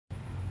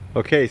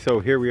Okay, so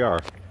here we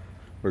are.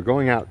 We're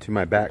going out to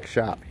my back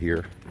shop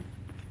here.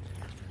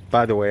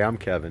 By the way, I'm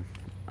Kevin.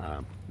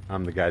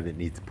 I'm the guy that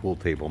needs a pool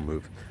table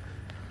moved.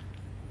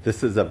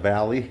 This is a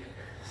Valley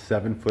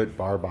 7-foot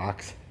bar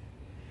box.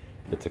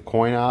 It's a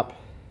coin op.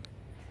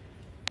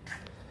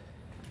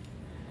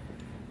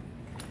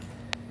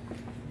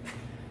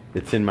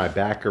 It's in my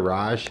back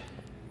garage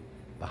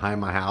behind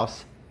my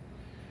house.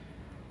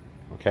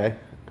 Okay,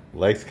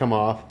 legs come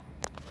off,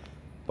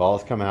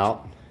 balls come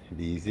out. It'd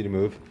be easy to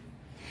move.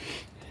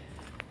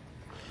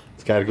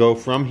 It's got to go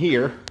from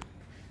here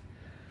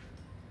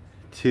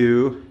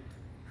to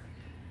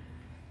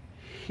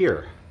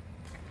here,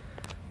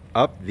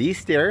 up these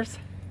stairs,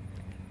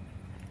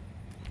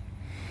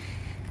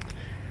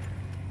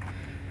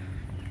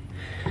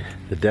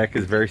 the deck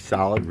is very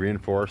solid,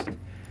 reinforced.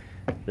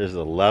 There's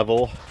a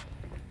level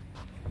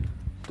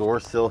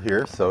door sill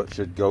here, so it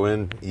should go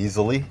in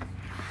easily.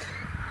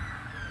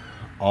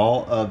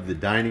 All of the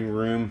dining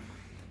room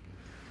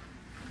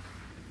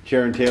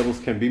chair and tables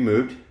can be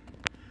moved.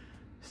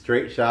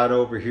 Straight shot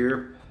over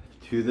here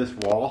to this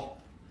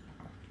wall.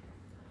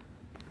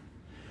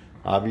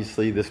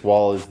 Obviously this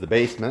wall is the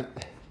basement,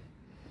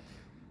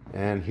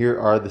 and here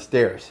are the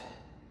stairs.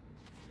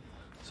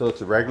 So it's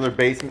a regular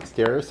basement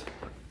stairs.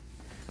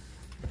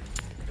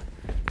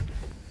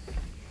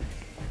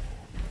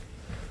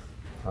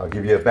 I'll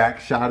give you a back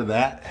shot of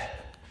that.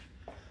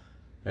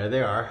 There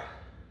they are.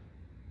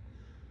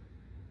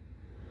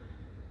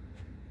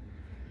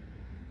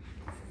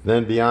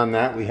 Then beyond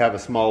that we have a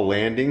small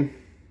landing.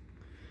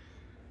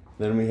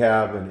 Then we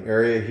have an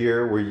area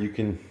here where you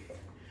can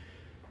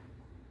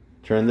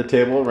turn the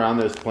table around.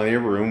 There's plenty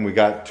of room. We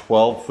got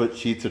 12-foot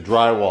sheets of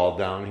drywall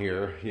down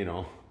here, you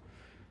know.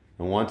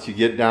 And once you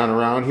get down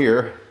around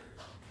here,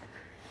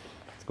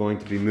 it's going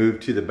to be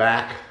moved to the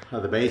back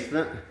of the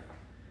basement.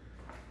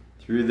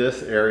 Through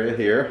this area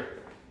here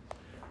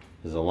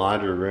is a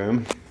laundry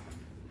room.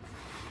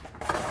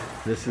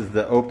 This is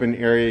the open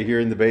area here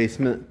in the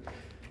basement.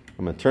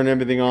 I'm going to turn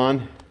everything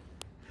on.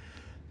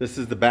 This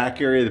is the back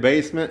area of the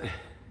basement.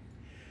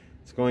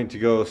 It's going to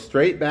go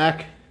straight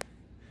back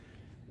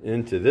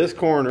into this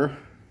corner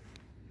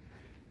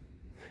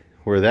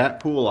where that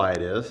pool light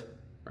is,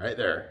 right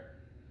there.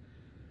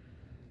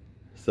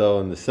 So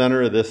in the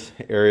center of this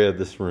area of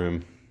this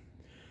room,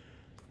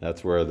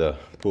 that's where the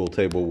pool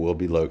table will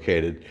be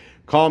located.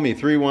 Call me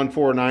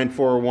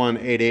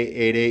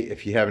 314-941-8888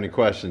 if you have any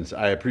questions.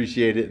 I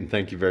appreciate it and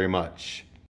thank you very much.